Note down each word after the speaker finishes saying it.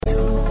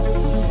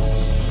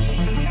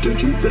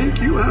Did you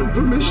think you had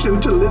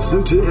permission to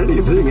listen to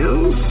anything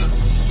else?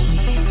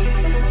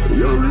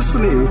 You're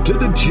listening to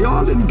the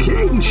John and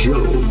Kane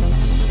Show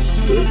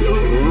with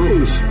your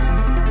hosts,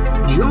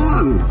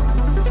 John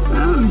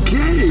and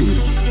Kane.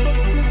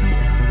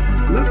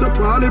 Let the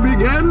party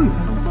begin.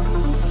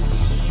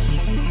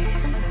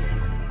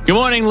 Good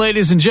morning,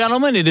 ladies and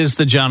gentlemen. It is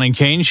the John and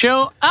Kane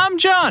Show. I'm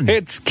John.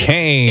 It's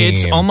Kane.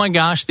 It's, oh my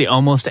gosh, the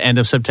almost end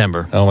of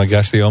September. Oh my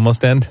gosh, the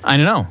almost end? I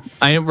know.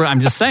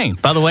 I'm just saying.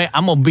 By the way,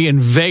 I'm going to be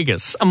in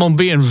Vegas.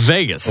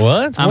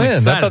 What? I'm When?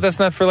 excited. I thought that's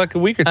not for like a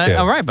week or two.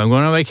 All right, but I'm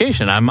going on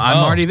vacation. I'm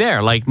already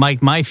there. Like,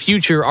 my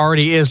future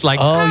already is like...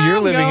 Oh,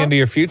 you're living into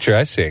your future.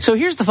 I see. So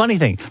here's the funny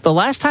thing. The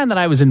last time that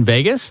I was in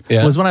Vegas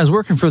was when I was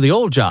working for the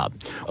old job,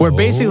 where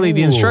basically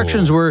the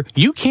instructions were,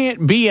 you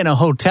can't be in a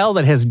hotel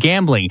that has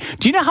gambling.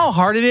 Do you know how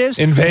hard it is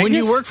in Vegas? when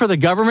you work for the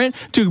government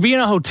to be in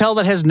a hotel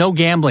that has no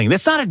gambling?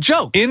 That's not a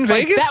joke. In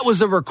Vegas? That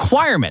was a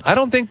requirement. I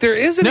don't think there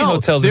is any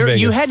hotels in Vegas.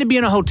 You had to be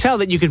in a hotel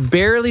that you could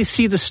barely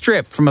see the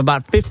strip from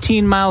about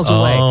 15 miles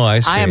away. Oh,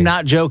 I see. I am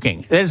not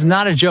joking. That is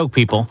not a joke,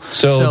 people.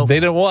 So they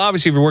don't. Well,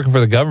 obviously, if you're working for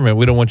the government,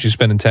 we don't want you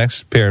spending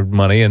taxpayer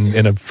money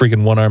in a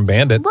freaking one-armed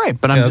bandit. Right,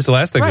 but that's the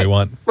last thing we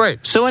want. Right.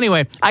 So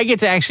anyway, I get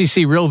to actually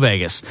see real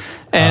Vegas,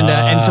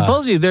 and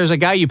supposedly there's a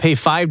guy you pay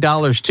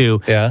 $5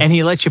 to, and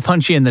he lets you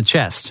punch you in the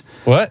chest.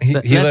 What? He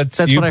lets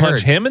you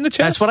punch him in the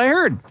chest? That's what I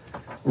heard.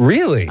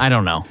 Really? I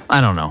don't know.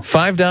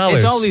 $5.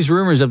 It's all these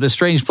rumors of this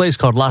strange place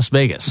called Las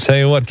Vegas. Tell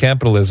you what,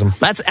 capitalism.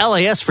 That's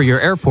LAS for your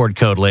airport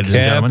code, ladies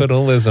and gentlemen.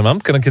 Capitalism. I'm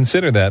going to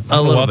consider that.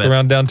 I'm going to walk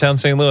around downtown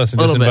St. Louis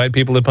and just invite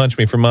people to punch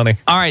me for money.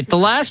 All right. The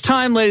last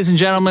time, ladies and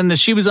gentlemen, that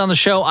she was on the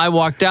show, I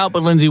walked out,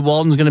 but Lindsay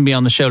Walden's going to be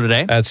on the show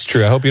today. That's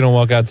true. I hope you don't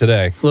walk out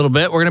today. A little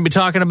bit. We're going to be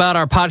talking about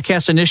our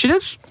podcast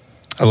initiatives.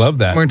 I love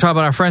that. We're going to talk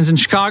about our friends in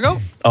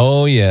Chicago.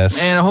 Oh,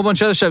 yes. And a whole bunch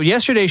of other stuff.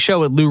 Yesterday's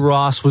show with Lou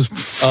Ross was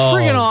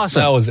friggin'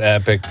 awesome. That was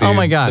epic, dude. Oh,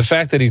 my gosh. The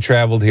fact that he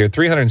traveled here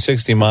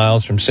 360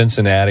 miles from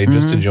Cincinnati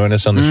just to join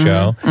us on the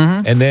show.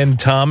 And then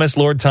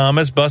Lord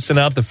Thomas, busting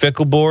out the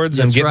fickle boards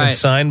and getting it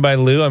signed by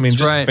Lou. I mean,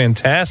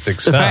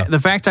 fantastic stuff.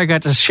 The fact I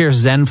got to share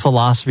Zen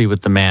philosophy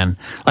with the man.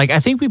 Like, I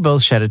think we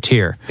both shed a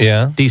tear.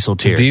 Yeah. Diesel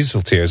tears.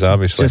 Diesel tears,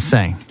 obviously. Just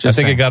saying. I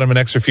think it got him an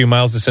extra few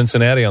miles to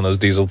Cincinnati on those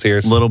diesel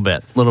tears. Little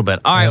bit. All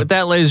right, with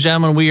that, ladies and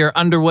gentlemen, we are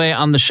underway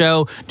on the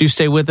show. Do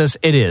stay with us.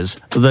 It is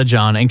the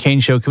John and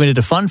Kane Show, committed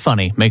to fun,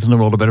 funny, making the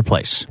world a better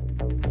place.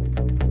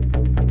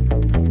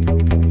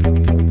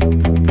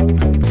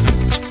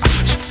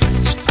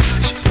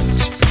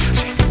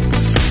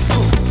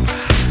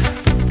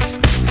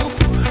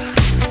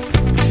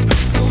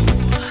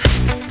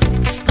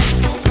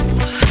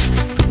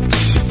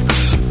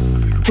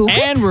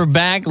 And we're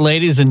back,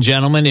 ladies and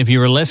gentlemen. If you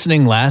were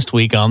listening last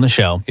week on the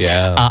show,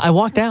 I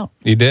walked out.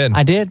 You did?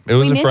 I did. It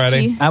was a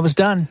Friday. I was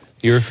done.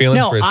 You were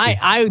feeling frisky.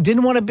 I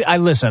didn't want to be.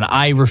 Listen,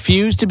 I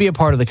refused to be a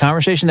part of the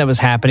conversation that was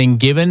happening.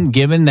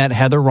 Given that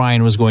Heather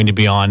Ryan was going to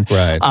be on,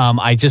 right?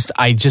 It just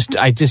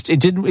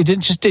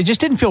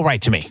didn't feel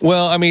right to me.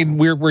 Well, I mean,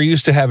 we're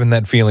used to having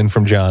that feeling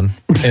from John.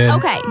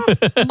 Okay,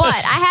 but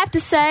I have to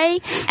say,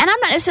 and I'm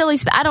not necessarily.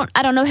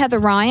 I don't know Heather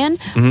Ryan,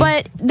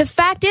 but the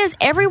fact is,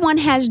 everyone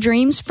has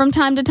dreams from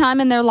time to time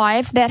in their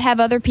life that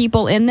have other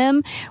people in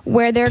them,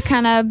 where they're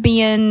kind of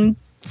being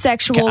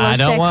sexual or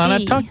sexy. I don't want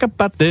to talk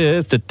about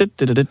this.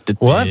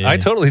 What? I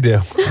totally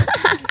do.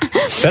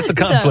 That's a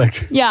conflict.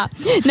 So, yeah.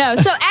 No.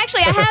 So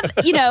actually, I have,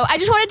 I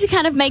just wanted to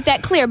kind of make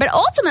that clear. But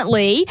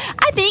ultimately,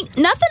 I think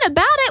nothing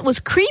about it was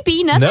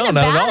creepy. Nothing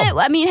about it.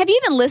 I mean, have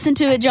you even listened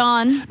to it,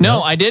 John?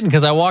 No, I didn't,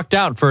 because I walked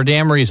out for a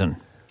damn reason.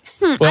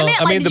 Well,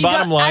 I mean, the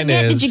bottom line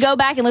is... did you go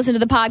back and listen to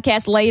the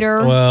podcast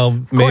later? Well,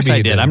 of course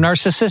I did. I'm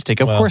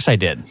narcissistic. Of course I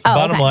did. Oh,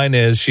 bottom line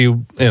is,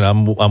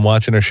 I'm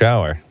watching her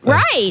shower.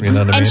 Right. You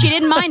know what I mean? She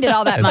didn't mind it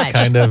all that much.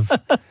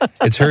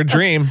 It's her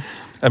dream.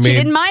 I mean, she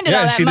didn't mind it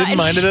all that much. Yeah, she didn't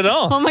mind it at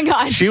all. Oh, my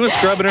gosh. She was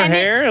scrubbing her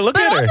hair. Look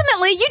at her. But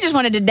ultimately, you just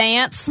wanted to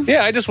dance.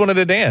 Yeah, I just wanted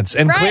to dance.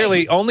 And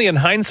clearly, only in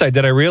hindsight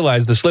did I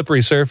realize the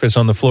slippery surface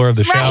on the floor of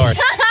the shower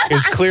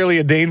is clearly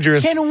a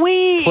dangerous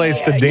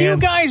place to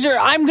dance. You guys are...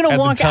 I'm going to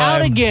walk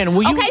out again.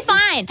 Will you, okay,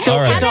 fine.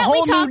 So it's a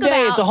whole new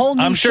day. It's a whole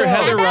new I'm sure show.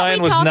 Heather Ryan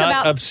was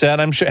not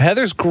upset. I'm sure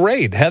Heather's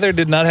great. Heather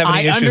did not have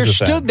any issues with that. I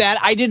understood that.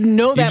 I didn't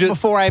know that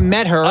before I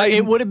met her.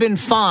 It would have been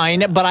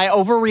fine, but I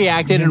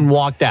overreacted and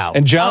walked out.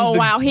 And John's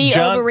he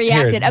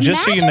overreacted. Here,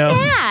 just so you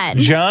know,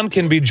 John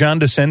can be John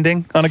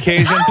descending on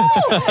occasion.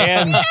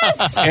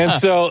 And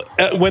so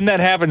when that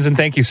happens, and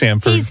thank you, Sam,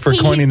 for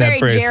coining that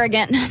phrase. He's very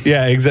arrogant.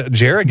 Yeah, exactly.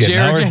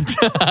 Jarrogant.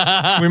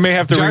 We may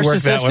have to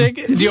rework that one.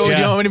 Do you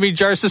want me to be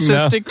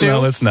Jarcissistic too? No,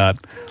 let's not.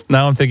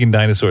 Now I'm thinking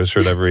dinosaurs for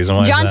whatever reason.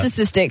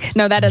 Johnsistic.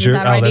 No, that doesn't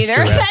sound right either.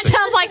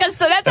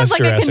 That sounds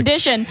like a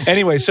condition.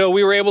 Anyway, so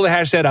we were able to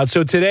hash that out.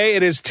 So today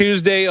it is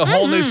Tuesday, a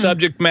whole new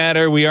subject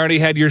matter. We already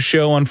had your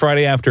show on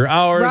Friday after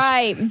hours.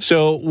 Right.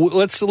 So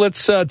let's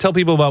tell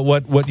people about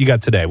what you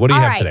got today. What do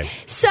you have today?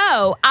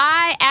 So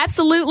I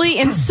absolutely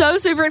am so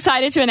super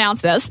excited to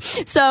announce this.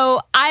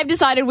 So I've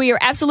decided we are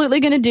absolutely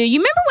going to do. You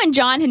remember when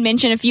John had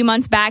mentioned a few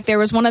months back there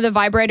was one of the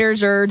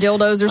vibrators or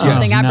dildos or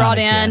something I brought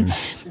in,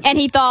 and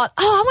he thought,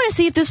 I want to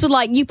see if this would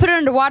you put it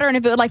underwater and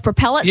if it would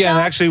prropel itself. Yeah,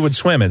 it actually would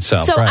swim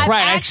itself. So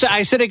I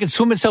said it could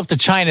swim itself to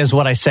China is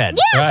what I said.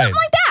 Yeah, something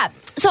like that.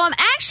 So I'm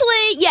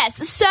actually,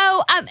 yes.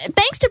 So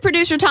thanks to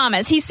producer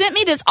Thomas, he sent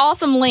me this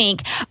awesome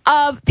link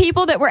of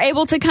people that were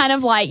able to kind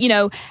of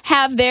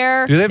have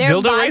their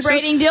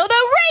vibrating dildo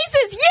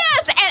races.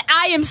 Yes, and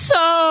I am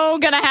so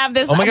gonna have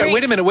this. Oh my God!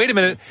 Wait a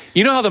minute!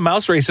 You know how the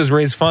mouse races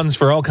raise funds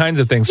for all kinds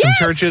of things, from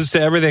churches to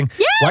everything.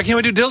 Yes. Why can't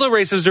we do dildo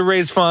races to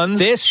raise funds?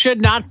 This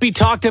should not be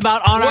talked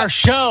about on our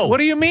show. What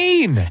do you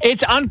mean?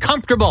 It's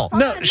uncomfortable.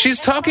 No, she's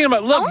talking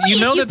about. Look, only you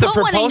know that the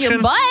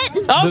propulsion.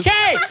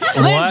 Okay,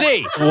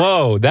 Lindsay.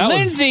 Whoa, that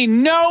was. Lindsay,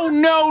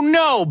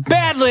 no,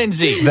 bad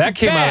Lindsay. That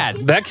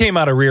came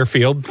out of rear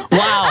field.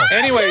 Wow.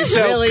 Anyway,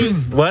 so really,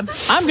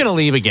 what? I'm gonna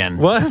leave again.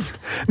 What?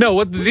 No,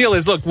 what the deal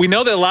is? Look, we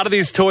know that a lot of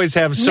these toys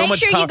have so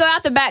much. Make sure you go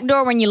out the back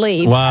door when you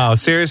leave. Wow,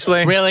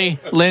 seriously? Really,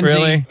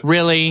 Lindsay?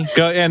 Really?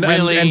 Go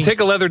and take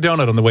a leather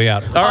donut on the way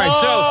out. All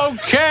right,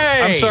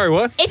 okay. I'm sorry.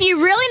 What? If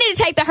you really need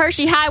to take the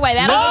Hershey Highway,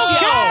 that'll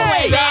get you all the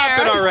way there.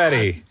 Stop it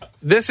already.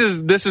 This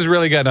is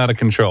really gotten out of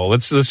control.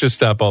 Let's just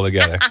stop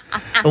altogether.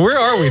 Where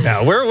are we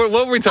now? What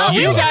were we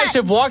talking about? You guys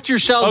have walked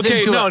yourselves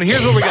into and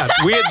here's what we got.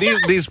 We had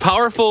these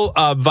powerful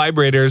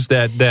vibrators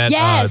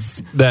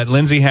that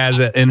Lindsay has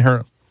in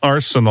her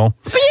arsenal.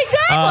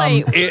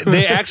 Exactly.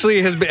 They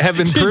actually have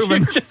been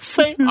proven. Did you just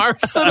say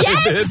arsenal?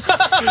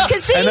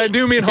 Yes. And I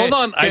do mean, hold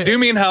on, I do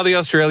mean how the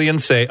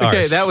Australians say arse.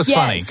 Okay, that was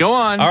funny. Go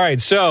on. All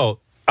right, so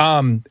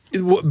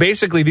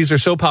basically these are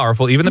so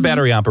powerful, even the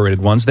battery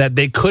operated ones, that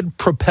they could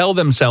propel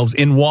themselves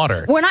in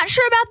water. We're not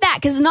sure about that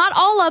because not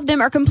all of them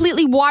are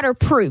completely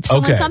waterproof. So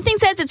when something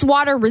says it's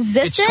water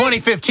resistant, it's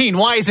 2015.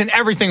 Why isn't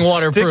everything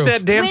waterproof? Stick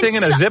that damn thing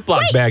in a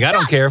Ziploc bag. I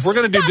don't care. If we're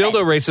going to do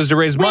dildo races to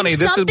raise money, we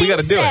got to do it. When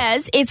something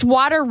says it's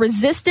water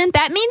resistant,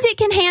 that means it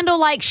can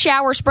handle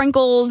shower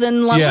sprinkles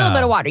and a little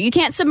bit of water. You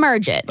can't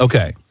submerge it.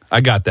 Okay,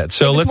 I got that.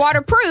 So if it's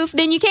waterproof,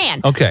 then you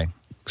can. Okay.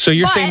 So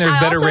you're saying there's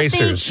better racers.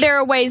 I also think there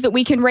are ways that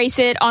we can race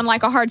it on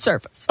a hard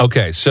surface.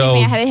 Okay, so excuse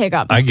me, I had a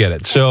hiccup. I get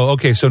it. So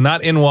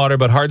not in water,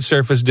 but hard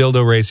surface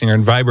dildo racing or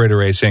vibrator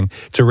racing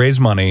to raise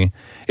money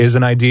is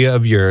an idea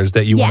of yours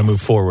that you want to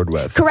move forward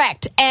with.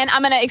 Correct. And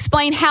I'm going to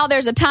explain how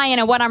there's a tie-in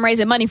and what I'm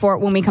raising money for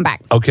when we come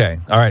back. Okay.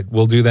 All right.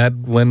 We'll do that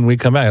when we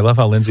come back. I love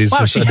how Lindsay's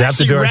just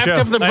adapted to our show. Wrapped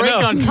up the break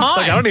on time. It's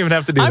I don't even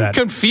have to do that. I'm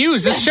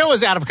confused. This show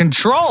is out of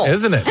control.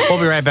 Isn't it? We'll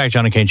be right back.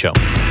 John and Kane Show.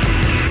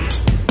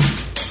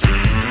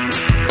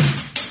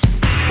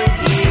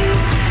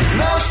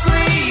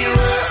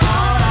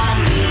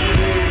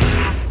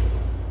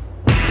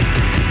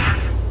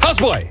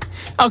 Boy.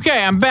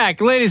 Okay, I'm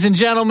back. Ladies and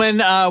gentlemen,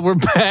 we're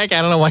back.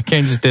 I don't know why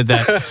Kane just did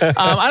that.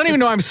 I don't even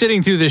know I'm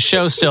sitting through this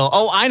show still.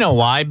 Oh, I know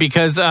why.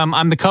 Because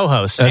I'm the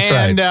co-host. That's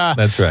right.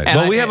 That's right.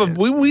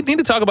 Well, we need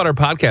to talk about our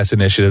podcast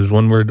initiatives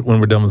when we're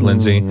done with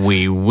Lindsay.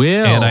 We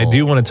will. And I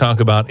do want to talk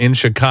about in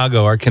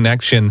Chicago our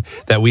connection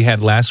that we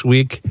had last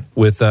week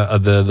with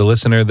the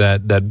listener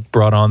that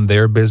brought on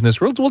their business.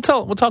 We'll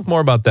talk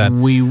more about that.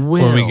 We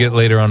will when we get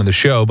later on in the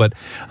show. But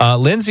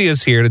Lindsay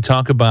is here to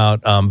talk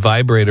about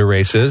vibrator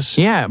races.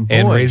 Yeah, boy,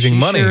 and raising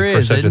money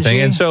for such a thing. She?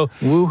 And so,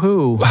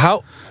 woohoo!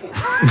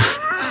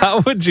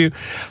 How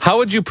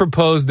would you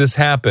propose this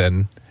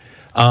happen?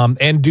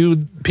 And do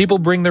people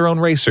bring their own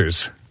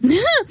racers?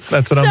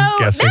 That's what I'm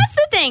guessing. That's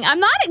the thing. I'm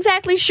not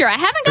exactly sure. I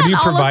haven't gotten all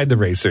of... Do you provide the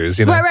racers?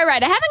 You know?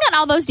 Right. I haven't gotten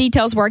all those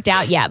details worked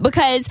out yet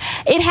because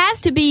it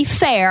has to be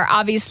fair,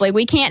 obviously.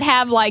 We can't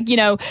have,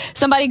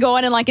 somebody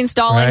going and,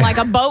 installing,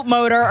 a boat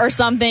motor or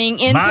something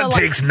into... Mine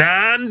takes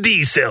 9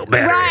 D-cell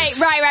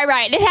batteries.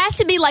 Right. It has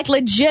to be,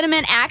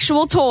 legitimate,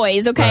 actual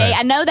toys, okay? Right.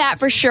 I know that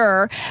for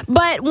sure.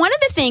 But one of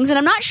the things, and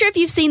I'm not sure if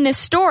you've seen this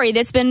story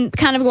that's been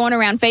kind of going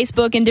around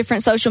Facebook and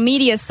different social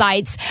media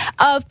sites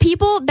of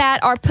people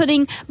that are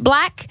putting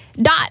black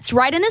dots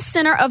right in the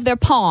center of their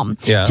palm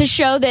to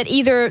show that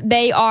either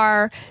they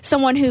are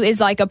someone who is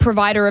a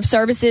provider of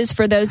services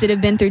for those that have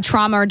been through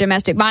trauma or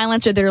domestic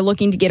violence or that are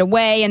looking to get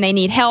away and they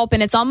need help,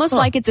 and it's almost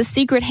like it's a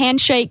secret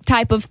handshake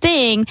type of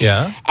thing.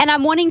 Yeah. And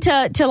I'm wanting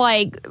to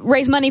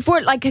raise money for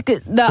it, for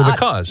the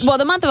cause. Well,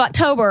 the month of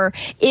October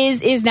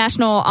is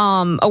National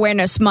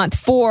Awareness Month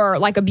for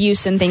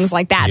abuse and things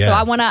like that. Yes. So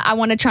I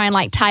want to try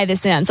and tie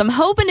this in. So I'm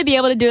hoping to be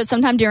able to do it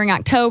sometime during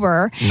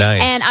October.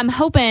 Nice. And I'm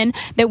hoping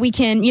that we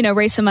can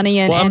raise some money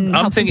and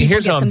help some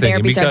people get some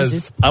therapy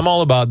services. I'm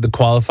all about the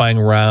qualifying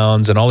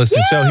rounds and all this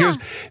thing. So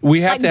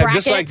we have to have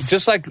brackets.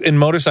 just like in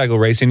motorcycle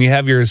racing, you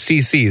have your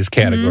CCs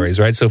categories,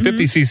 right? So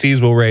 50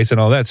 CCs will race and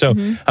all that. So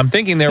I'm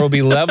thinking there will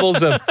be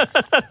levels of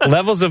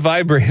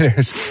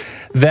vibrators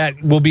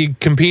that will be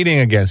competing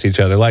against each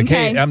other. Like,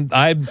 hey,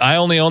 I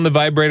only own the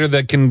vibrator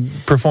that can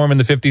perform in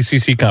the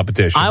 50cc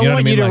competition. I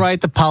want you to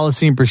write the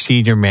policy and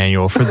procedure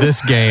manual for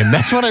this game.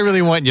 That's what I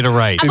really want you to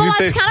write. Well,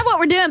 that's kind of what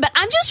we're doing, but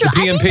I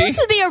think this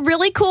would be a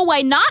really cool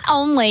way, not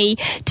only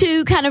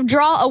to kind of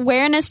draw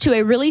awareness to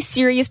a really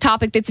serious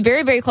topic that's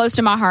very, very close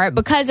to my heart,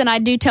 because, and I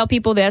do tell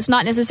people this,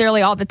 not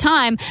necessarily all the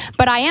time,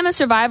 but I am a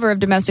survivor of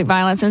domestic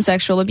violence and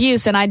sexual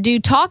abuse, and I do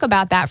talk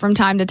about that from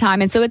time to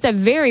time, and so it's a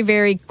very,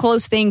 very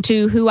close thing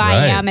to who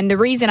I am and the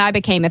reason I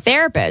became a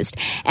therapist,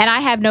 and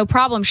I have no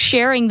problem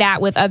sharing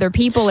that with other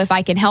people if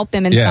I can help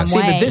them in some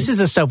way. But this is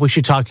the stuff we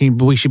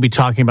should be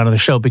talking about on the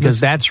show, because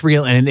that's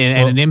real and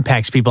it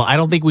impacts people. I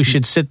don't think we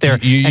should sit there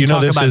and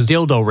talk about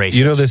dildo races.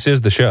 You know, this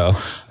is the show.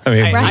 I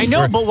mean, I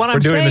know, but what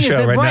I'm saying is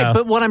that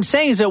But what I'm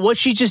saying is that what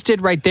she just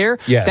did right there,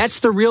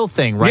 that's the real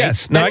thing, right?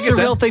 Yes, that's the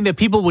real thing that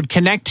people would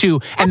connect to,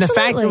 and the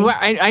fact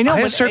that I know,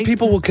 but certain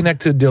people will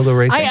connect to dildo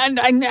racing.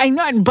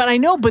 I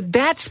know, but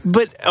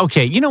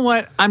okay, you know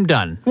what? I'm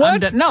done.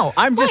 What? No,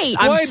 I'm just.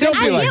 I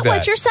get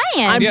what you're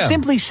saying. I'm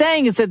simply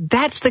saying is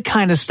that's the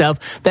kind of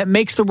stuff that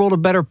makes the world a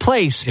better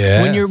place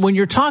when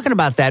you're talking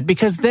about that,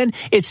 because then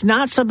it's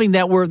not something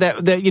that we're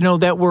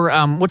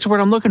what's the word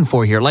I'm looking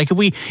for here? Like if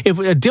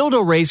a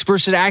dildo race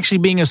versus actually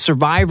being a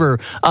survivor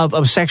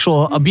of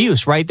sexual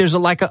abuse, right? There's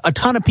a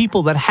ton of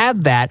people that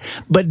have that,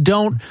 but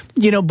don't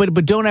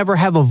ever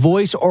have a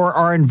voice or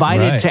are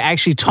invited to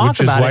actually talk about it.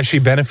 Which is why she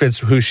benefits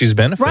who she's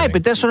benefiting. Right,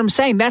 but that's what I'm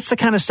saying. That's the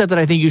kind of stuff that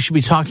I think you should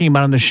be talking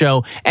about on the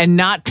show, and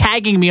not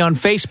tagging me on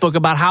Facebook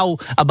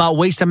about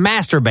ways to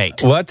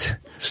masturbate. What?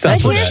 Stop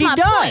That's with what that.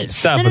 she does.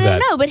 Stop with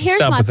that. No, but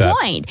here's my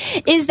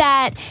point, is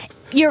that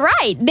you're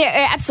right. There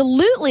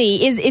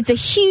absolutely is. It's a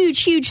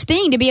huge, huge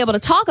thing to be able to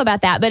talk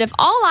about that. But if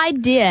all I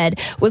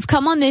did was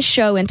come on this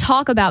show and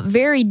talk about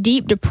very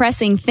deep,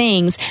 depressing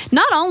things,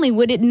 not only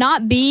would it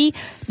not be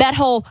that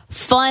whole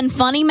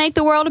funny, make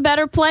the world a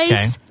better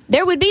place.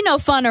 There would be no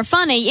fun or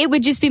funny. It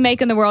would just be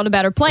making the world a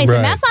better place. Right.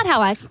 And that's not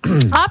how I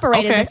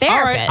operate as a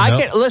therapist. All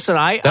right. Listen,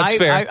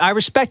 I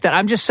respect that.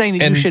 I'm just saying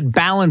that you should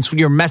balance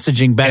your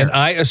messaging better. And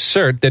I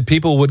assert that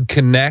people would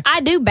connect. I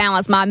do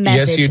balance my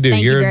message. Yes, you do.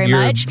 Thank you very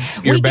much.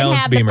 We can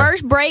have beamer. The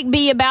first break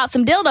be about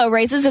some dildo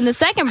races, and the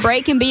second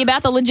break can be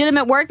about the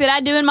legitimate work that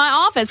I do in my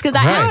office, because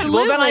I absolutely...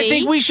 Well, then I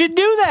think we should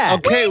do that.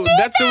 Okay,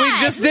 that's what we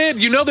just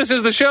did. You know this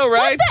is the show,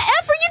 right? What the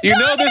F are you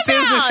talking about? This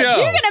is the show.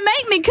 You're going to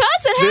make me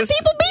cuss and have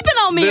people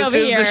beeping on me over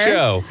here. This is the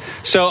show.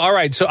 So, all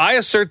right. So I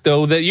assert,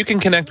 though, that you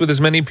can connect with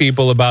as many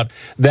people about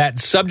that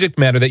subject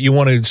matter that you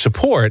want to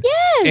support.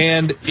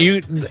 Yes.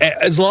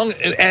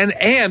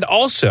 And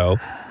also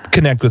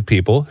connect with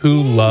people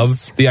who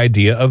love the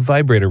idea of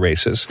vibrator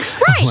races.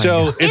 Right.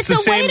 So it's the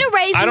same. Way to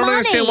raise I don't money.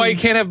 understand why you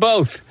can't have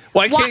both.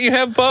 Why can't you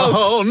have both? A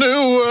whole new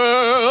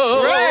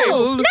world.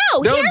 Right.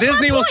 No,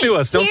 Disney will sue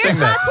us. Don't sing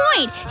that.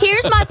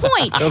 Here's my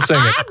point. Don't sing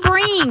it. I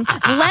bring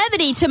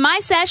levity to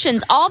my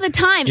sessions all the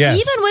time,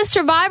 even with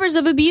survivors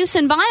of abuse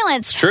and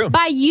violence,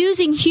 by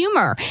using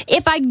humor.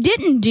 If I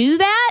didn't do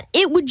that,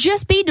 it would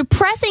just be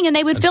depressing, and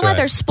they would feel like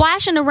they're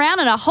splashing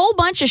around in a whole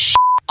bunch of shit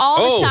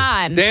all the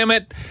time. Damn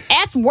it.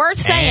 That's worth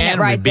saying it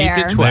right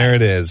there. There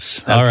it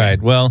is. Okay. All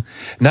right. Well,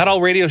 not all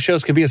radio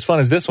shows can be as fun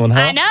as this one, huh?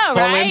 I know,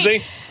 right?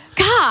 Lindsay?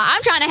 God,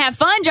 I'm trying to have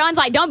fun. John's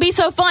like, don't be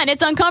so fun.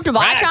 It's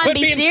uncomfortable. I try and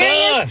be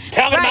serious.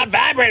 Talking about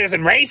vibrators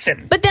and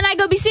racing. But then I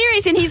go be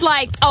serious, and he's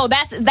like, oh,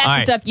 that's the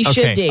stuff you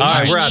should do. All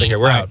right, we're out of here.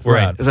 We're out. All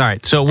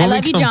right. So I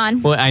love you,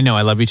 John. Well, I know.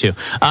 I love you, too.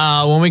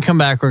 When we come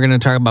back, we're going to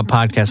talk about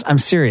podcasts. I'm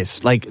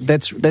serious. Like,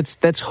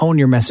 that's hone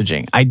your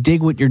messaging. I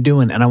dig what you're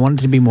doing, and I want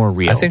it to be more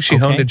real. I think she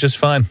honed it just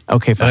fine.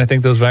 Okay, fine. And I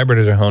think those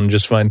vibrators are honed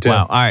just fine, too.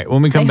 Wow. All right.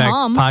 When we come back,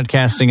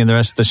 podcasting and the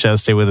rest of the show,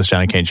 stay with us,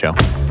 John and Kane Show.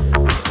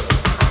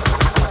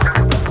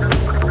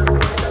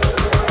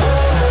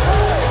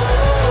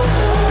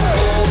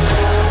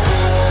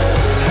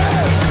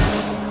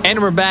 And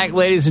we're back,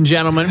 ladies and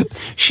gentlemen.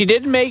 She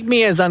didn't make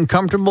me as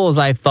uncomfortable as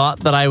I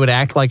thought that I would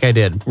act like I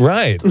did.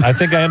 Right. I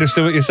think I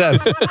understood what you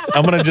said.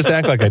 I'm going to just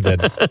act like I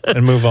did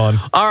and move on.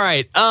 All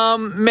right.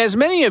 As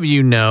many of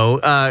you know,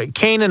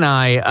 Kane and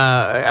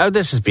I,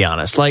 let's just be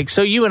honest.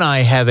 So you and I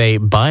have a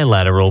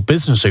bilateral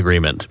business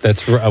agreement.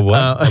 That's what?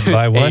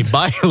 A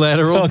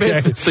bilateral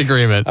business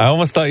agreement. I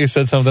almost thought you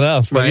said something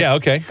else, but yeah,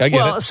 okay. I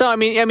get it. So, I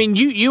mean,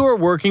 you were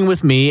working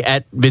with me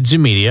at Vidzu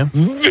Media.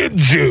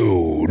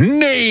 Vidzu!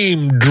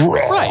 Name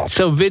drop! Right.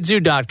 So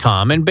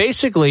vidzu.com, and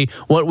basically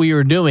what we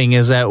were doing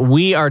is that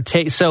we are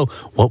so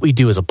what we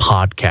do is a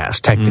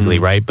podcast technically,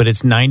 right? But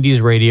it's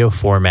 90s radio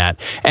format,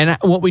 and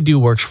what we do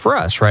works for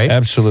us, right?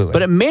 Absolutely.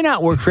 But it may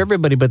not work for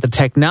everybody, but the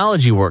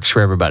technology works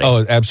for everybody. Oh,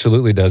 it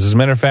absolutely does. As a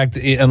matter of fact,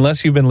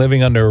 unless you've been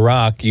living under a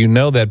rock, you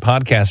know that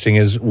podcasting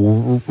is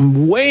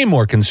way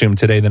more consumed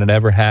today than it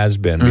ever has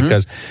been,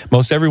 because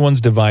most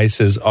everyone's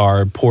devices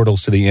are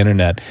portals to the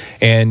internet,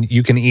 and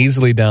you can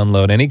easily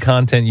download any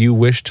content you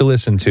wish to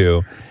listen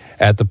to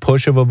at the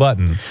push of a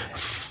button.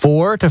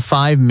 4 to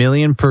 5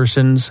 million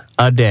persons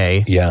a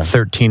day,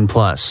 13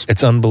 plus.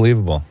 It's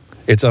unbelievable.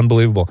 It's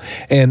unbelievable.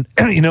 And,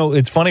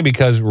 it's funny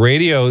because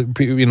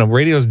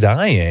radio's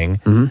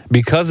dying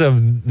because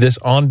of this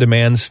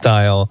on-demand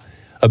style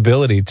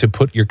ability to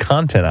put your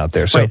content out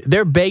there. So right.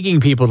 They're begging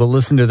people to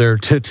listen to their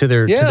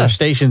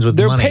stations with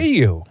money. They'll pay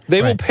you.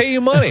 They will pay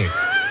you money.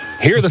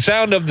 Hear the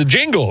sound of the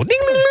jingle. Ding,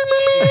 ding,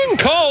 ding, ding,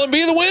 call and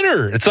be the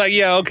winner. It's like,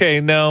 yeah, okay,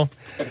 no.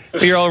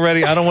 You're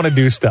already, I don't want to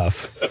do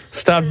stuff.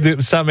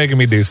 Stop making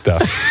me do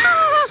stuff.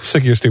 I'm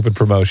sick of your stupid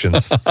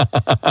promotions.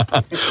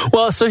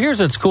 Well, so here's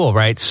what's cool,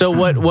 right? So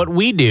what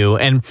we do,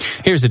 and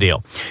here's the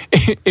deal.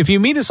 If you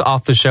meet us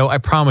off the show, I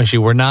promise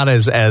you we're not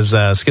as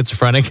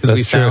schizophrenic as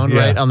we sound,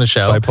 right, on the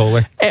show.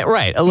 Bipolar.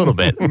 Right, a little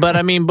bit.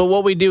 But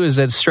what we do is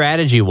that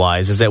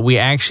strategy-wise is that we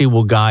actually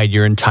will guide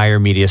your entire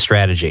media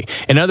strategy.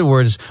 In other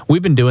words,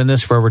 we've been doing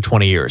this for over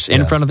 20 years.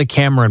 In front of the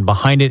camera and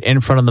behind it,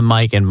 in front of the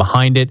mic and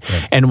behind it.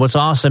 Yeah. And what's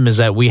awesome is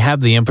that we have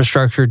the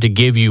infrastructure to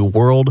give you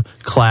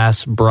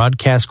world-class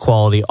broadcast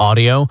quality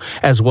audio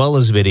as well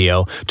as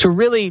video to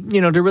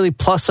really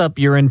plus up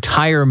your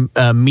entire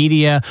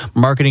media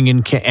marketing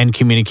and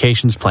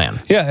communications plan.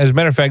 Yeah, as a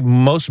matter of fact,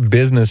 most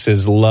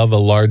businesses love a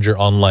larger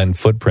online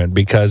footprint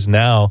because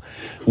now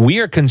we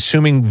are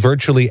consuming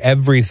virtually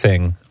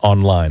everything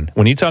online.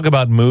 When you talk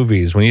about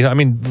movies, you think of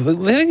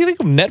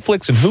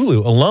Netflix and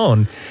Hulu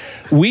alone,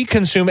 we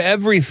consume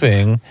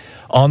everything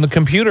on the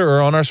computer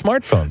or on our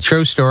smartphones.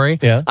 True story.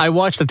 Yeah. I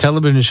watched a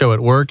television show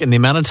at work, and the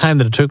amount of time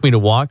that it took me to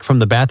walk from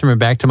the bathroom and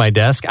back to my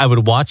desk, I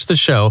would watch the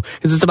show,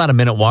 because it's about a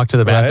minute walk to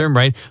the bathroom,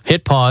 right?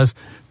 Hit pause,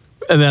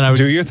 and then I would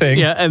do your thing.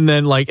 Yeah, and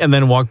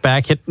then walk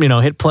back, hit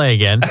play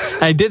again.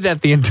 I did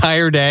that the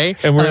entire day,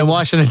 and I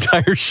watched an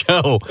entire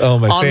show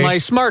on my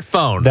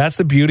smartphone. That's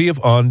the beauty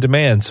of on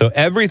demand. So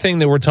everything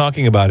that we're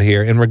talking about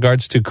here in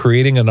regards to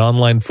creating an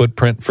online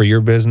footprint for your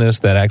business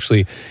that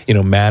actually,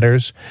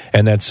 matters,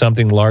 and that's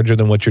something larger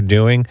than what you're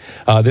doing.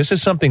 This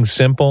is something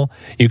simple.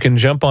 You can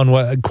jump on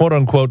what, quote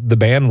unquote, the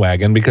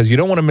bandwagon, because you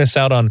don't want to miss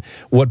out on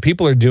what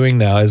people are doing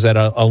now is at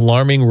an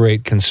alarming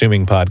rate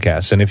consuming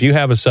podcasts. And if you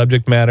have a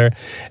subject matter,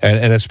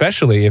 and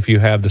especially if you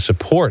have the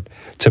support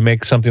to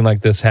make something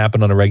like this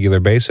happen on a regular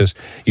basis,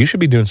 you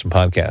should be doing some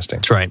podcasting.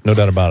 That's right. No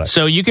doubt about it.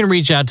 So you can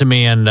reach out to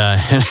me, and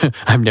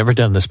I've never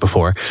done this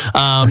before.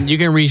 You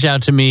can reach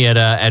out to me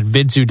at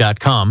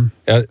vidzu.com.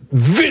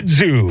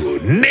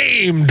 Vidzu,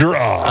 name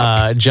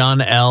drop.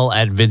 John L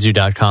at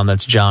vidzu.com.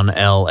 That's John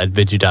L at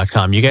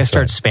vidzu.com. You guys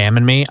start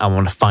spamming me, I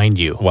want to find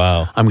you.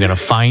 Wow. I'm going to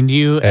find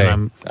you. Hey,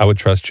 I would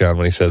trust John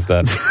when he says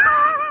that.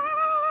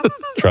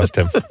 Trust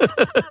him.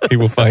 He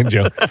will find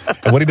you.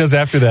 And what he does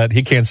after that,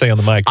 he can't say on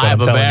the mic. I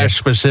have a very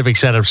specific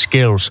set of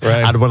skills.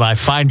 Right. And when I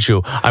find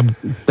you,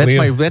 that's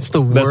the worst. That's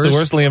the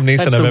worst Liam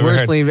Neeson I've ever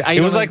heard.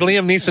 It was like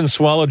Liam Neeson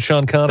swallowed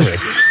Sean Connery.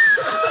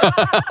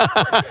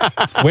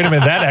 Wait a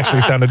minute, that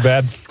actually sounded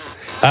bad.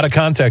 Out of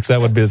context,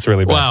 it's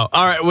really bad. Wow.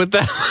 All right, with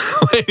that,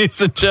 ladies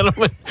and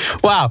gentlemen,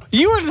 wow,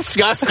 you are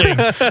disgusting.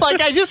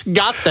 I just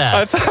got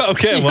that.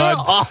 You're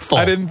awful.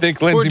 I didn't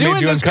think Lindsay made you uncomfortable. We're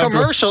doing this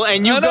commercial,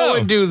 and you go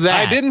and do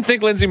that. I didn't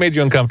think Lindsay made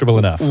you uncomfortable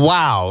enough.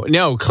 Wow.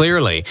 No,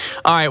 clearly.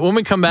 All right, when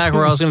we come back,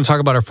 we're also going to talk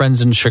about our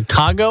friends in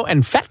Chicago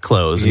and fat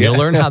clothes, and you'll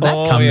learn how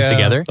that comes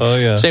together. Oh,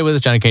 yeah. Stay with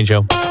us, Johnny Kane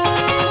Show.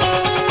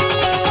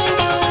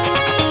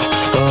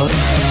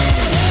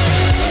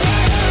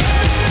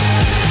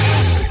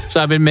 So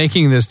I've been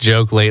making this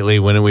joke lately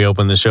when we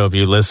open the show, if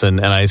you listen,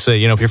 and I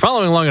say, if you're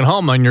following along at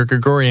home on your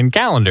Gregorian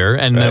calendar,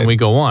 and then we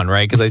go on,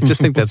 right? Because I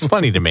just think that's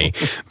funny to me.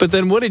 But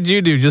then what did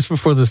you do just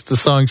before the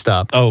song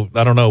stopped? Oh,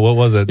 I don't know. What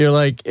was it? You're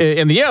like,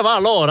 in the year of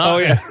our Lord. Oh,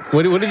 yeah.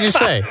 What did you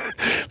say?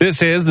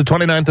 This is the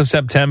 29th of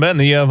September in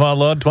the year of our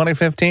Lord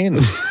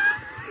 2015.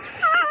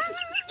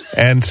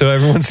 And so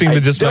everyone seemed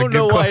to just I don't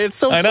know why it's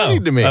so funny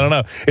to me. I don't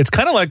know. It's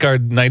kind of like our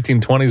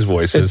 1920s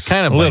voices. It's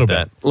kind of a little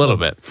bit.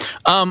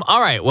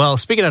 All right. Well,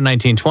 speaking of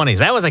 1920s,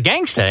 that was a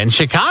gangster in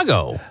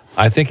Chicago.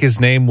 I think his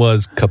name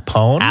was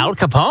Capone. Al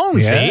Capone,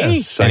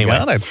 yes, see? Anyway.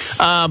 I got it.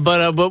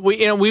 But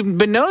we've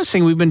been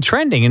noticing we've been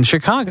trending in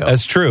Chicago.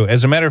 That's true.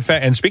 As a matter of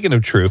fact, and speaking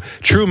of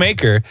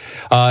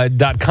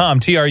TrueMaker.com,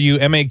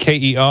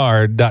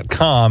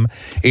 TrueMaker.com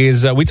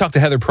is, we talked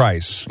to Heather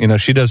Price.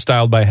 She does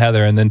Styled by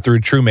Heather, and then through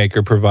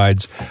TrueMaker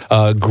provides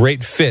a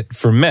great fit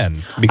for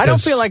men. I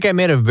don't feel like I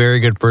made a very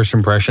good first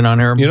impression on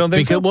her. You don't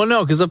think so? Well,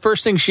 no, because the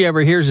first thing she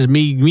ever hears is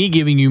me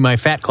giving you my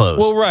fat clothes.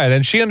 Well, right,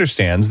 and she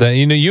understands that,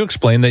 you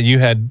explained that you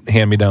had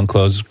hand-me-down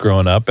clothes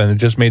growing up, and it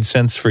just made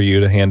sense for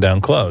you to hand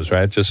down clothes,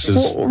 right?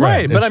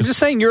 Right. But I'm just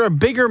saying, you're a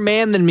bigger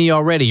man than me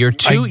already. You're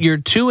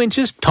 2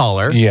 inches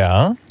taller.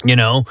 Yeah.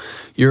 You're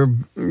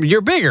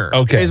bigger.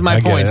 Okay, is my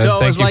point. So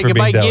Thank it's like if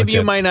I delicate. give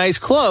you my nice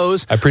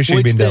clothes, I appreciate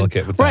you being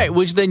delicate with that. Right,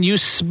 which then you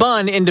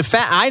spun into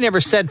fat. I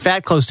never said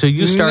fat clothes till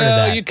you started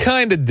that. No, you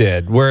kind of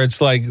did. Where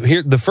it's like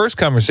here, the first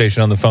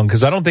conversation on the phone,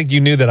 because I don't think you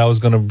knew that I was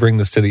going to bring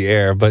this to the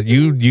air, but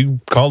you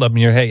called up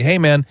and you're, hey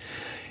man,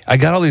 I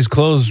got all these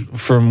clothes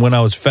from when I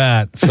was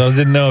fat, so I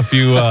didn't know if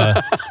you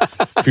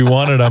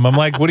wanted them. I'm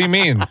like, what do you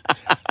mean?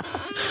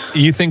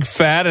 You think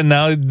fat, and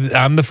now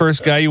I'm the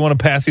first guy you want to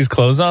pass these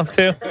clothes off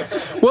to?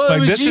 Well,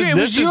 like, it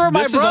was you or my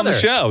brother. This is on the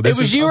show. It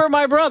was you or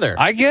my brother.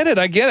 I get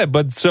it.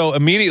 But so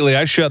immediately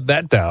I shut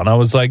that down. I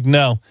was like,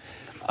 no,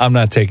 I'm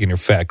not taking your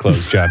fat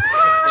clothes, John.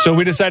 So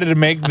we decided to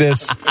make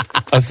this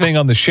a thing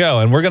on the show,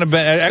 and we're going to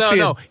actually.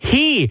 No,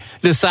 he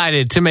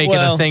decided to make it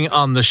a thing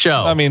on the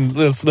show. I mean,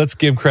 let's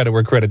give credit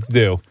where credit's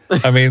due.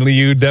 I mean,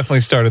 you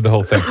definitely started the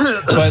whole thing,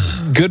 but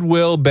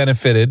Goodwill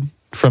benefited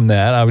from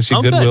that.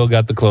 Obviously, Goodwill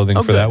got the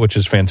clothing for that, which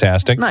is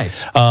fantastic.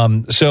 Nice.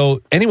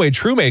 So anyway,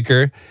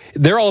 Truemaker,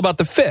 they're all about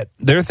the fit.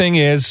 Their thing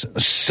is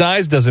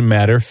size doesn't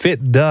matter,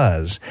 fit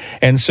does.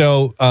 And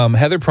so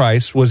Heather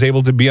Price was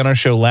able to be on our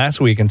show last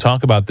week and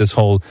talk about this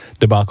whole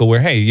debacle where,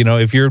 hey,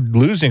 if you're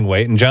losing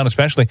weight, and John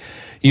especially,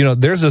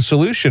 there's a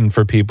solution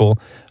for people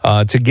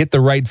to get the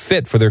right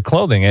fit for their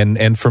clothing.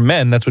 And for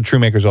men, that's what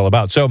Truemaker's all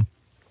about. So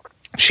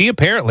she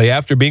apparently,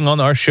 after being on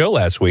our show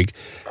last week,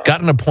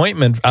 got an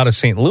appointment out of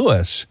St.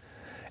 Louis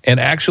and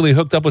actually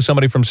hooked up with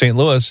somebody from St.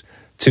 Louis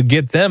to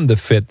get them the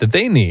fit that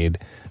they need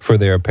for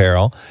their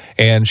apparel.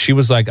 And she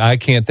was like, I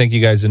can't thank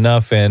you guys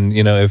enough. And,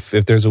 if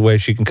there's a way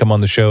she can come on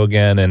the show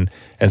again and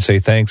say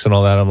thanks and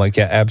all that, I'm like,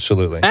 yeah,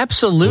 absolutely.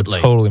 Absolutely.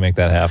 We'll totally make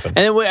that happen.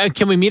 And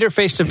can we meet her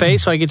face to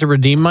face so I get to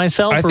redeem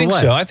myself? I think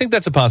so. I think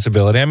that's a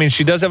possibility. I mean,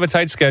 she does have a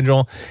tight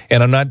schedule,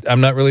 and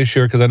I'm not really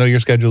sure because I know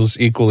your schedule is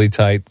equally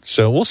tight.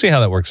 So we'll see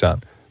how that works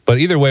out. But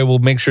either way, we'll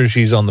make sure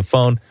she's on the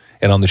phone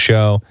and on the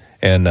show.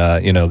 And,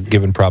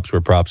 giving props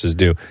where props is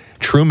due.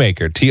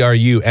 Truemaker,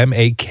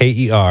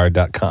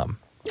 TRUMAKER.com.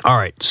 All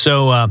right.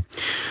 So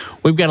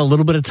we've got a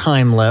little bit of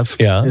time left.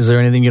 Yeah. Is there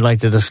anything you'd like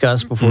to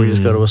discuss before we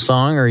just go to a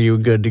song, or are you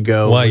good to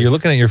go? Why? You're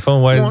looking at your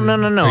phone. Why? Well, no.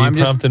 Are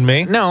you prompting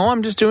me? No,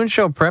 I'm just doing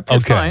show prep. You're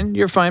fine.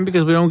 You're fine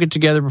because we don't get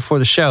together before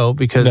the show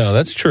because... No,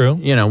 that's true.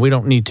 We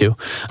don't need to.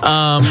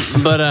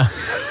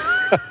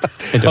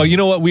 Oh, you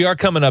know what? We are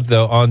coming up,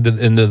 though,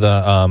 into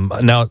the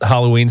now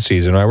Halloween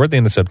season, right? We're at the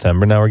end of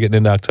September. Now we're getting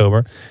into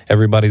October.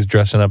 Everybody's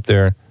dressing up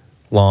their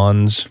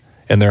lawns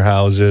and their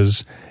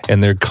houses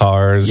and their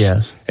cars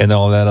and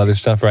all that other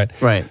stuff, right?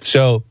 Right.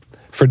 So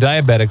for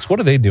diabetics, what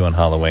do they do on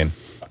Halloween?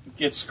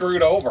 Get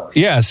screwed over.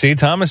 Yeah, see,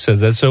 Thomas says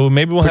that. So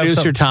maybe we'll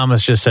Producer have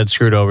Thomas just said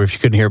screwed over if you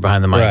couldn't hear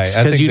behind the mics.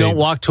 Because you don't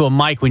walk to a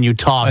mic when you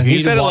talk.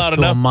 He said it loud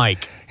enough. A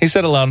mic. He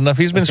said it loud enough.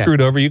 He's been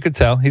screwed over. You could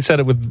tell. He said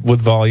it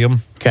with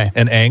volume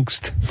and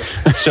angst.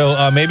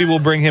 So maybe we'll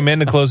bring him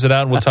in to close it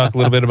out, and we'll talk a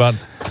little bit about,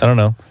 I don't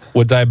know,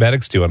 what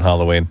diabetics do on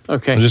Halloween.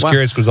 Okay. I'm just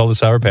curious because all the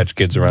Sour Patch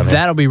Kids around here.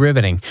 That'll be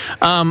riveting.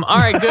 All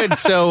right, good.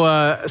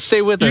 So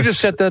stay with us. You just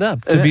set that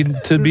up to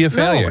be a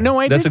failure. No,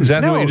 I didn't. That's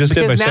exactly what you just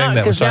did by saying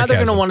that with sarcasm. Because now they're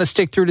going to want to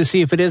stick through to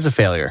see if it is a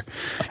failure.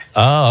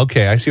 Oh,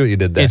 okay. I see what you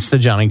did there. It's the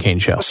John and Kane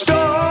Show.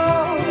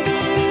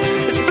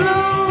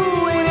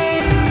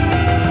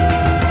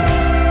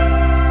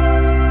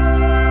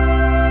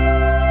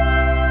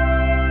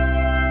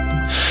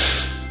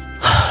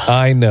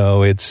 I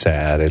know, it's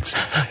sad.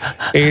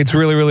 It's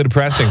really, really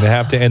depressing to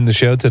have to end the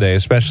show today,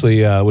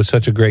 especially with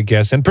such a great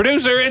guest. And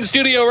producer in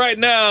studio right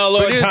now,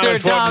 Producer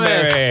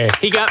Thomas.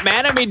 He got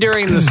mad at me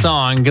during the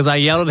song because I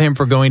yelled at him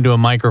for going to a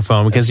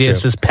microphone because he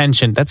has this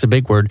penchant. That's a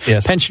big word.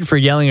 Yes. Penchant for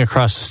yelling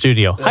across the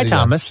studio. Hi,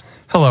 Thomas.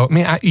 Hello.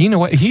 Man, you know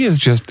what? He is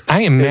just...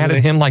 I am mad at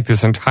him like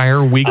this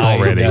entire week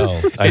already. I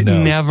know. It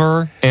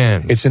never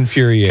ends. It's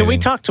infuriating. Can we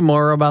talk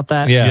tomorrow about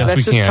that? Yeah. Yes, Let's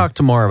we just can. talk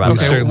tomorrow about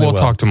that. Okay, we'll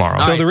talk tomorrow.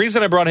 So the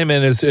reason I brought him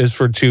in is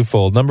for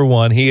twofold. Number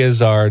one, he is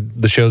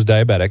the show's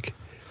diabetic.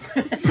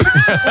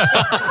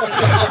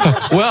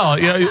 Well,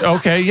 yeah,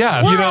 okay,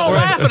 yes. We're all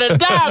laughing at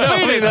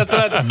diabetes. That's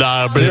not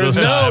Diabetes.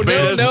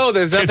 No,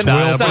 there's nothing.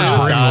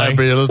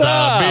 Diabetes.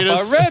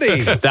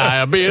 Already.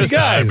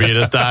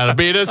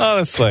 Diabetes.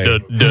 Honestly.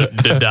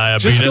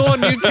 Diabetes. Just go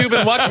on YouTube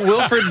and watch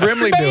Wilfred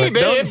Brimley do it.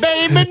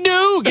 Baby,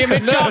 do. Give me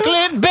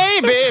chocolate,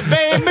 baby,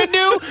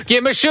 do.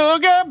 Give me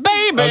sugar,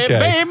 baby,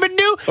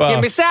 do. Well,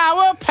 give me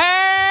Sour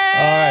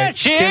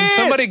Patch Kids. Can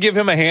somebody give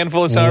him a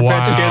handful of Sour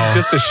Patch Kids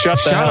just to shut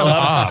the hell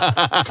up?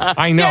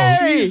 I know.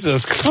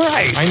 Jesus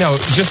Christ. I know.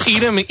 Just eat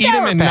them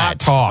and not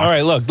talk. All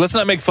right, look, let's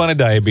not make fun of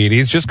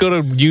diabetes. Just go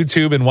to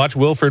YouTube and watch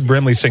Wilfred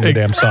Brimley sing the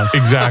damn song.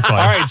 Exactly.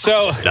 All right,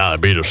 so...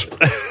 Diabetes.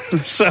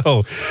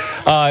 So,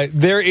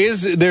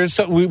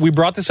 we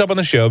brought this up on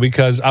the show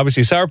because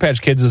obviously Sour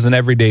Patch Kids is an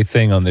everyday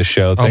thing on this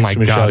show. Thanks, to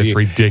Michelle. God, it's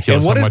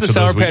ridiculous. And what how is much the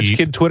Sour of those Patch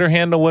Kid Twitter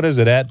handle? What is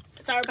it at?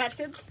 Sour Patch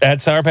Kids? At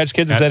Sour Patch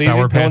Kids? Is that easy?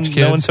 Sour Patch Kids.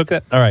 No one took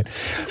that? All right.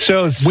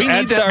 So, we at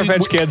need Sour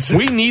Patch Kids.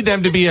 We need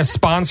them to be a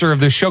sponsor of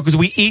this show because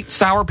we eat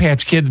Sour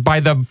Patch Kids by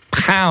the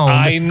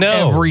pound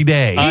every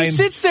day. He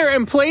sits there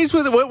and plays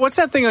with it. What's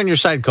that thing on your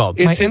side called?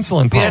 My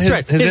insulin pump. Yeah, that's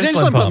right. His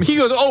insulin pump. He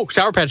goes,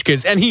 Sour Patch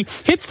Kids. And he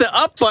hits the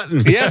up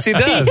button. Yes, he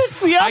does. He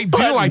hits the up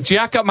button. I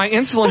jack up my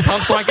insulin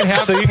pump so I can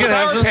have so you can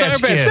have some Sour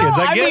Patch Kids. No,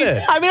 I get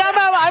it. I mean,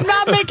 I'm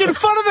not making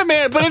fun of the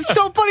man, but it's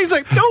so funny. He's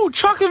like,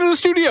 chocolate in the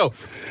studio.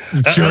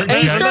 And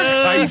he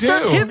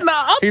starts hitting the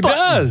up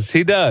button.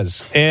 He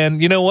does.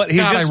 And you know what?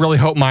 I really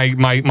hope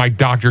my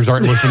doctors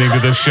aren't listening to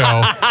this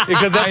show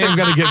because I am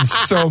going to get in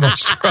so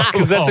much trouble.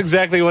 Because that's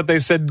exactly what they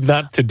said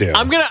not to do.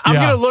 I'm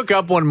gonna look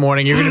up one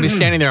morning. You're gonna be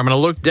standing there. I'm gonna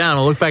look down.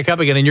 I'll look back up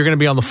again, and you're gonna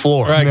be on the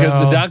floor. Right?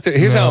 Because the doctor.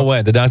 Here's how it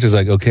went. The doctor's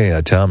like, okay,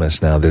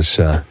 Thomas. Now this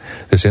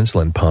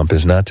insulin pump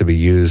is not to be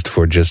used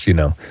for just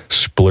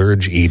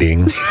splurge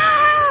eating.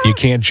 You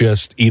can't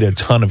just eat a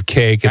ton of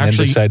cake and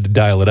then decide to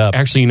dial it up.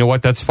 Actually, you know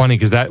what? That's funny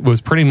because that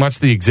was pretty much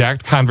the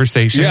exact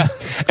conversation. Yeah.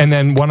 And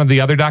then one of the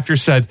other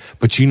doctors said,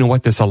 but you know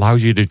what? This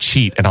allows you to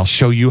cheat, and I'll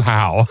show you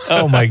how.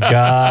 Oh, my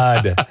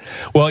God.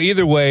 Well,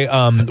 either way,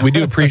 we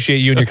do appreciate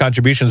you and your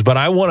contributions, but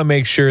I want to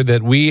make sure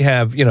that we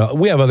have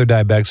other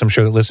diabetics, I'm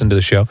sure, that listen to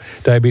the show.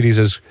 Diabetes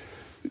is,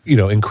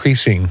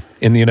 increasing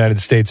in the United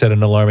States at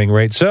an alarming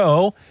rate.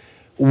 So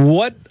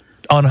what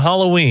on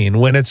Halloween,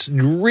 when it's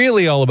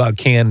really all about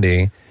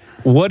candy,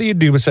 what do you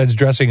do besides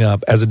dressing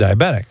up as a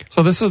diabetic?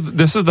 So this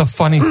is the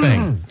funny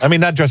thing. I mean,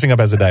 not dressing up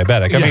as a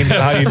diabetic. I mean,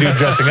 how do you do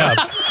dressing up?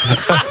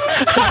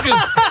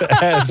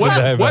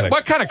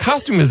 What kind of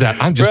costume is that?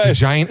 I'm just a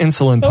giant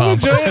insulin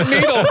pump. A giant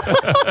needle.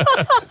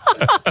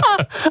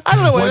 I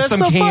don't know why Want that's some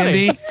so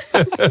candy?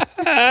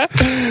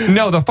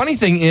 No, the funny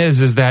thing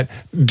is that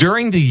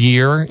during the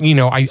year,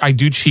 I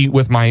do cheat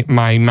with my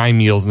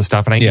meals and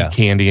stuff, and I eat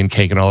candy and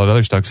cake and all that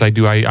other stuff because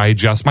I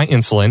adjust my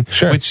insulin,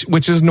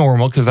 which is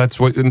normal because that's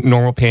what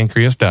normal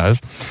pancreas does.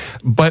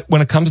 But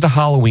when it comes to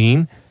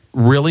Halloween,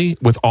 really,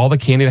 with all the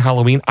candy to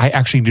Halloween, I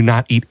actually do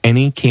not eat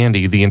any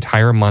candy the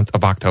entire month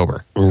of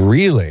October.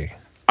 Really?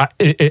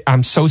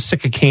 I'm so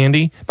sick of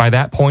candy by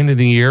that point of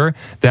the year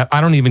that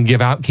I don't even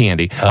give out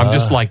candy. I'm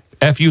just like,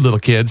 F you little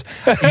kids.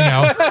 I'm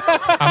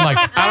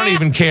like, I don't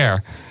even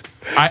care.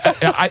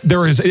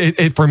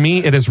 For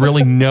me, it is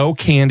really no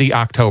candy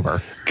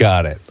October.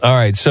 Got it. All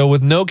right. So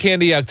with no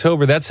candy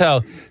October, that's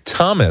how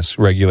Thomas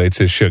regulates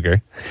his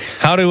sugar.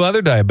 How do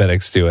other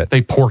diabetics do it?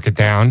 They pork it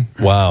down.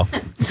 Wow.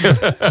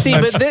 See,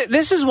 but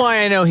this is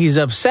why I know he's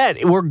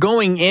upset. We're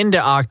going into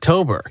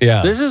October.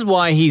 Yeah. This is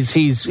why he's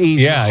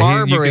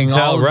harboring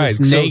all this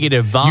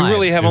negative vibe. You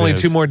really have only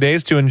 2 more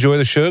days to enjoy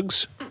the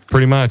shugs?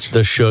 Pretty much.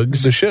 The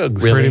shugs? The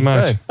shugs. Really? Pretty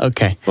much.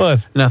 Okay.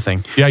 What?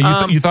 Nothing.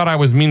 Yeah, you thought I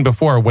was mean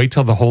before. Wait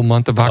till the whole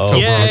month of October.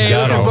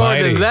 Looking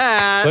forward to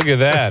that. Look at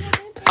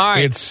that. All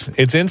right. It's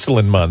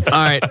insulin month. All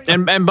right.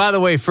 And by the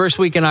way, first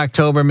week in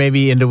October,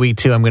 maybe into week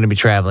 2, I'm going to be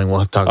traveling.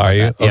 We'll talk about that. Are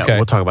you? Yeah, okay.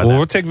 we'll talk about that. Well,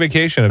 we'll take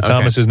vacation if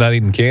Thomas is not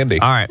eating candy.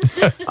 All right.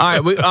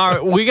 All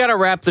right. We got to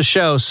wrap the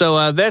show. So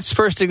let's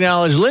first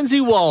acknowledge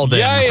Lindsay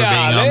Walden for being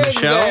on the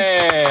show.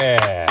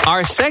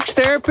 Our sex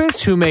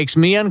therapist who makes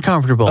me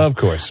uncomfortable. Of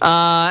course.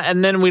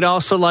 And then we'd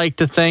also like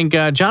to thank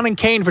John and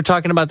Kane for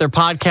talking about their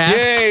podcast.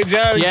 Yay,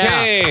 John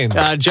and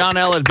Kane. John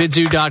L. at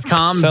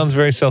bidzu.com. Sounds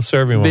very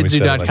self-serving when we say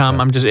it like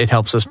that. It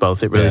helps us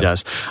both. It really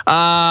does.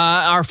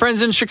 Our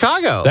friends in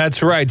Chicago.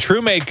 That's right.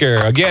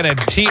 TrueMaker. Again, at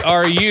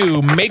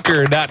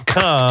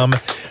trumaker.com.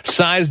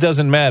 Size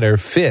doesn't matter.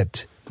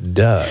 Fit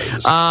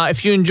does.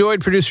 If you enjoyed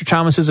Producer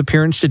Thomas's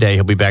appearance today,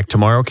 he'll be back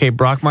tomorrow. Kate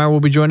Brockmeyer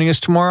will be joining us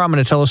tomorrow. I'm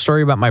going to tell a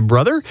story about my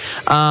brother.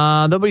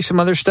 There'll be some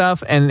other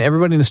stuff, and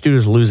everybody in the studio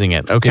is losing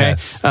it. Okay.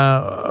 Yes.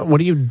 What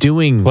are you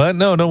doing? What?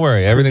 No, don't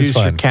worry. Everything's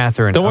fine.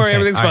 Catherine. Don't worry.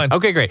 Everything's fine.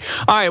 Okay, great.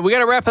 All right. We got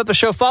to wrap up the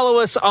show. Follow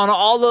us on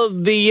all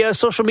of the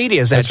social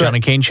medias at John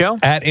and Kane Show.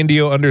 At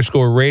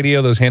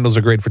Indio_radio. Those handles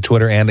are great for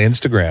Twitter and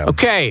Instagram.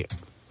 Okay.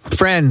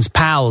 Friends,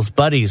 pals,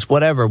 buddies,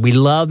 whatever. We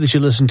love that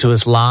you listen to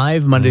us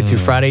live Monday through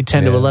Friday,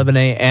 10 to 11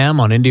 a.m.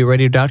 on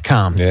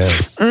IndioRadio.com.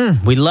 Yes.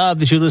 We love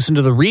that you listen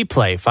to the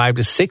replay 5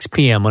 to 6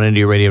 p.m. on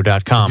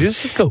IndioRadio.com.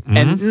 Just go.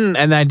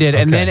 And I did.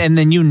 Okay. And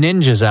then you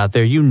ninjas out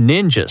there, you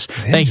ninjas.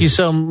 Thank you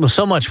so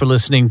much for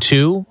listening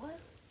to...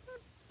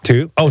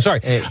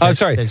 sorry.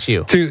 That's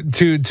you.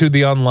 To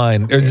the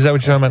online. Or is that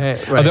what you're talking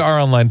about? Right. There are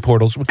online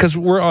portals because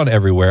we're on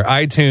everywhere.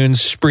 iTunes,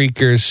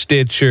 Spreaker,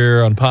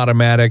 Stitcher, on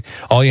Podomatic.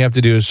 All you have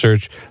to do is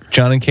search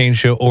John and Kane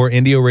Show or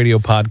Indio Radio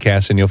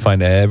Podcast, and you'll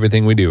find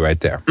everything we do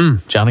right there.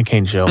 John and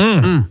Kane Show.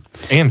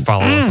 And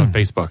follow us on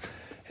Facebook.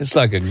 It's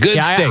like a good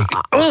steak.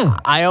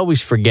 I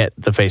always forget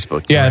the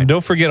Facebook. Yeah, and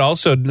don't forget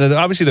also,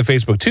 obviously the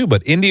Facebook too,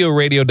 but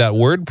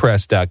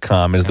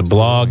indioradio.wordpress.com is the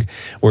blog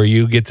where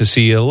you get to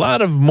see a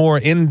lot of more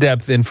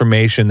in-depth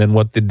information than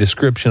what the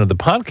description of the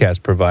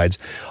podcast provides,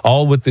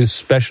 all with this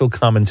special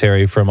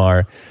commentary from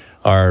our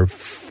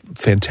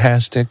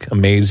fantastic,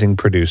 amazing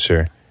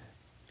producer,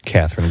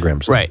 Catherine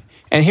Grimson. Right.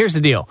 And here's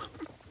the deal.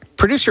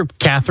 Producer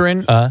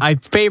Catherine, I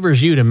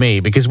favors you to me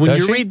because when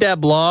you read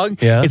that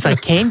blog, it's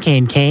like Kane,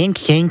 John. Kane,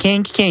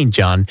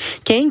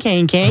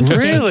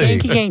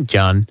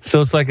 John.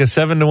 So it's like a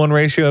 7-to-1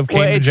 ratio of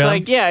Kane to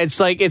John? It's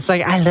like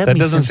I love that.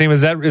 Doesn't seem,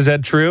 is that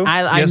true?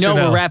 I know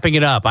we're wrapping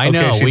it up. I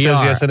know. She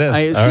says yes, it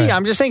is.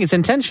 I'm just saying it's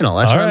intentional.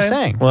 That's what I'm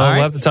saying. Well,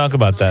 we'll have to talk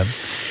about that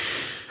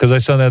because I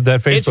saw that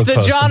Facebook post. It's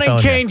the John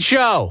and Kane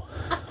Show.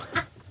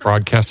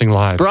 Broadcasting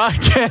live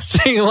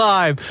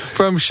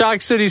from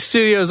Shock City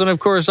Studios and, of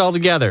course, all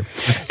together.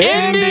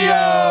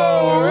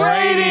 Indio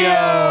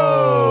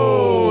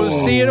Radio!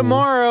 See you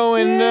tomorrow,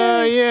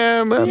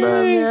 and,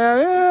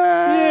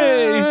 bye-bye.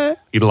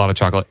 Eat a lot of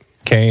chocolate.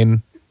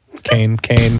 Cane.